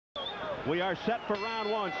We are set for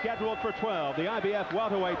round one, scheduled for 12, the IBF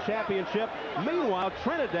Welterweight Championship. Meanwhile,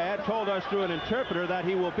 Trinidad told us through an interpreter that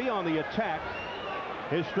he will be on the attack.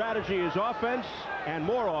 His strategy is offense and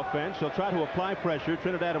more offense. He'll try to apply pressure.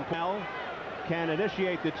 Trinidad and Pal can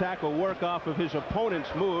initiate the tackle, work off of his opponent's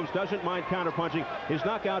moves, doesn't mind counterpunching. His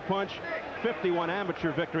knockout punch, 51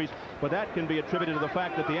 amateur victories, but that can be attributed to the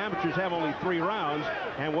fact that the amateurs have only 3 rounds,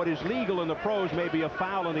 and what is legal in the pros may be a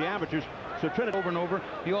foul in the amateurs. So Trinidad over and over.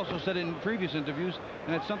 He also said in previous interviews,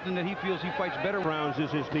 and it's something that he feels he fights better. Rounds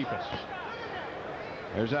is his deepest.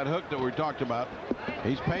 There's that hook that we talked about.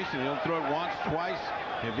 He's patient. He'll throw it once, twice.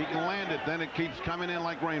 If he can land it, then it keeps coming in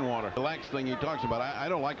like rainwater. Relaxed thing he talks about. I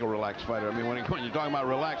don't like a relaxed fighter. I mean, when you're talking about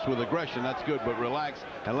relax with aggression, that's good, but relax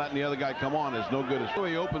and letting the other guy come on is no good. As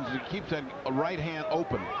he opens, he keeps that right hand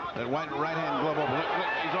open, that right hand glove open. Look,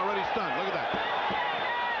 he's already stunned. Look at that.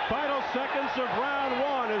 Final seconds of round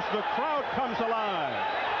one as the crowd comes alive.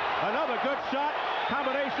 Another good shot.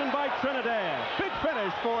 Combination by Trinidad. Big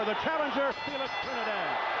finish for the challenger, Felix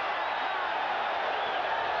Trinidad.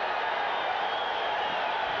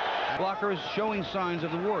 Blocker is showing signs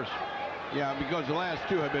of the worst. Yeah, because the last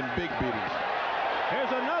 2 have been big beatings.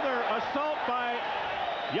 Here's another assault by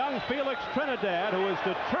young Felix Trinidad, who is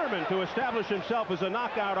determined to establish himself as a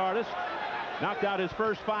knockout artist. Knocked out his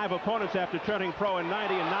first 5 opponents after turning pro in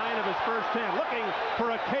 90 and 9 of his first 10. Looking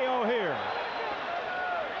for a KO here.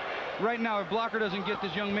 Right now, if Blocker doesn't get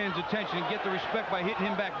this young man's attention and get the respect by hitting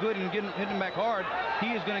him back good and hitting him back hard,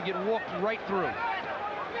 he is going to get walked right through.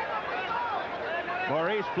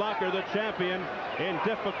 Maurice Blocker, the champion, in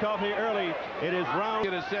difficulty early. It is round.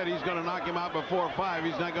 He has said he's going to knock him out before 5.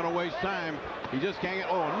 He's not going to waste time. He just can't get.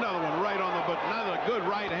 Oh, another one right on the butt. Another good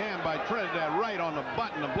right hand by Trinidad, right on the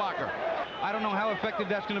button of Blocker. I don't know how effective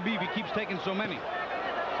that's going to be if he keeps taking so many.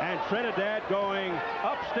 And Trinidad going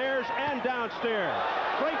upstairs and downstairs.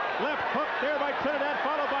 Great left hook there by Trinidad,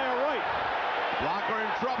 followed by a right. Blocker in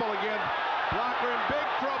trouble again. Blocker in big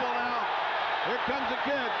trouble now. Here comes the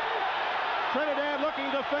kid. Trinidad looking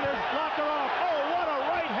to finish Blocker off. Oh, what a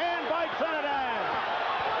right hand by Trinidad.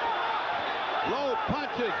 Low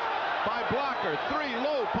punches by Blocker. 3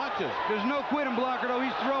 low punches. There's no quitting Blocker, though.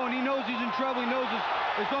 He's throwing. He knows he's in trouble. He knows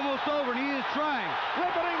it's almost over, and he is trying.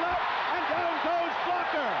 Ripping left, and down goes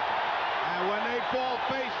Blocker. And when they fall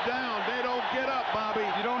face down, they don't get up, Bobby.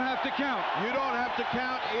 You don't have to count. You don't have to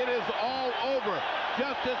count. It is all over.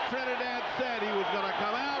 Just as Trinidad said he was going to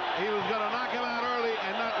come out, he was going to knock him out early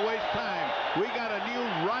and not waste time. We got a new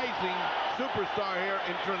rising superstar here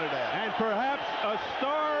in Trinidad. And perhaps a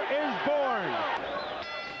star is born.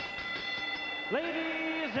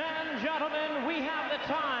 Ladies and gentlemen, we have the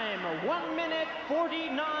time. 1 minute,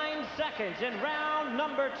 49 seconds. In round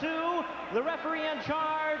number 2, the referee in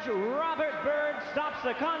charge, Robert Bird, stops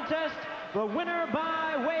the contest. The winner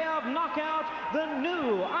by way of knockout, the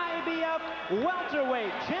new IBF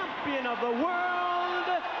welterweight champion of the world,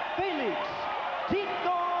 Felix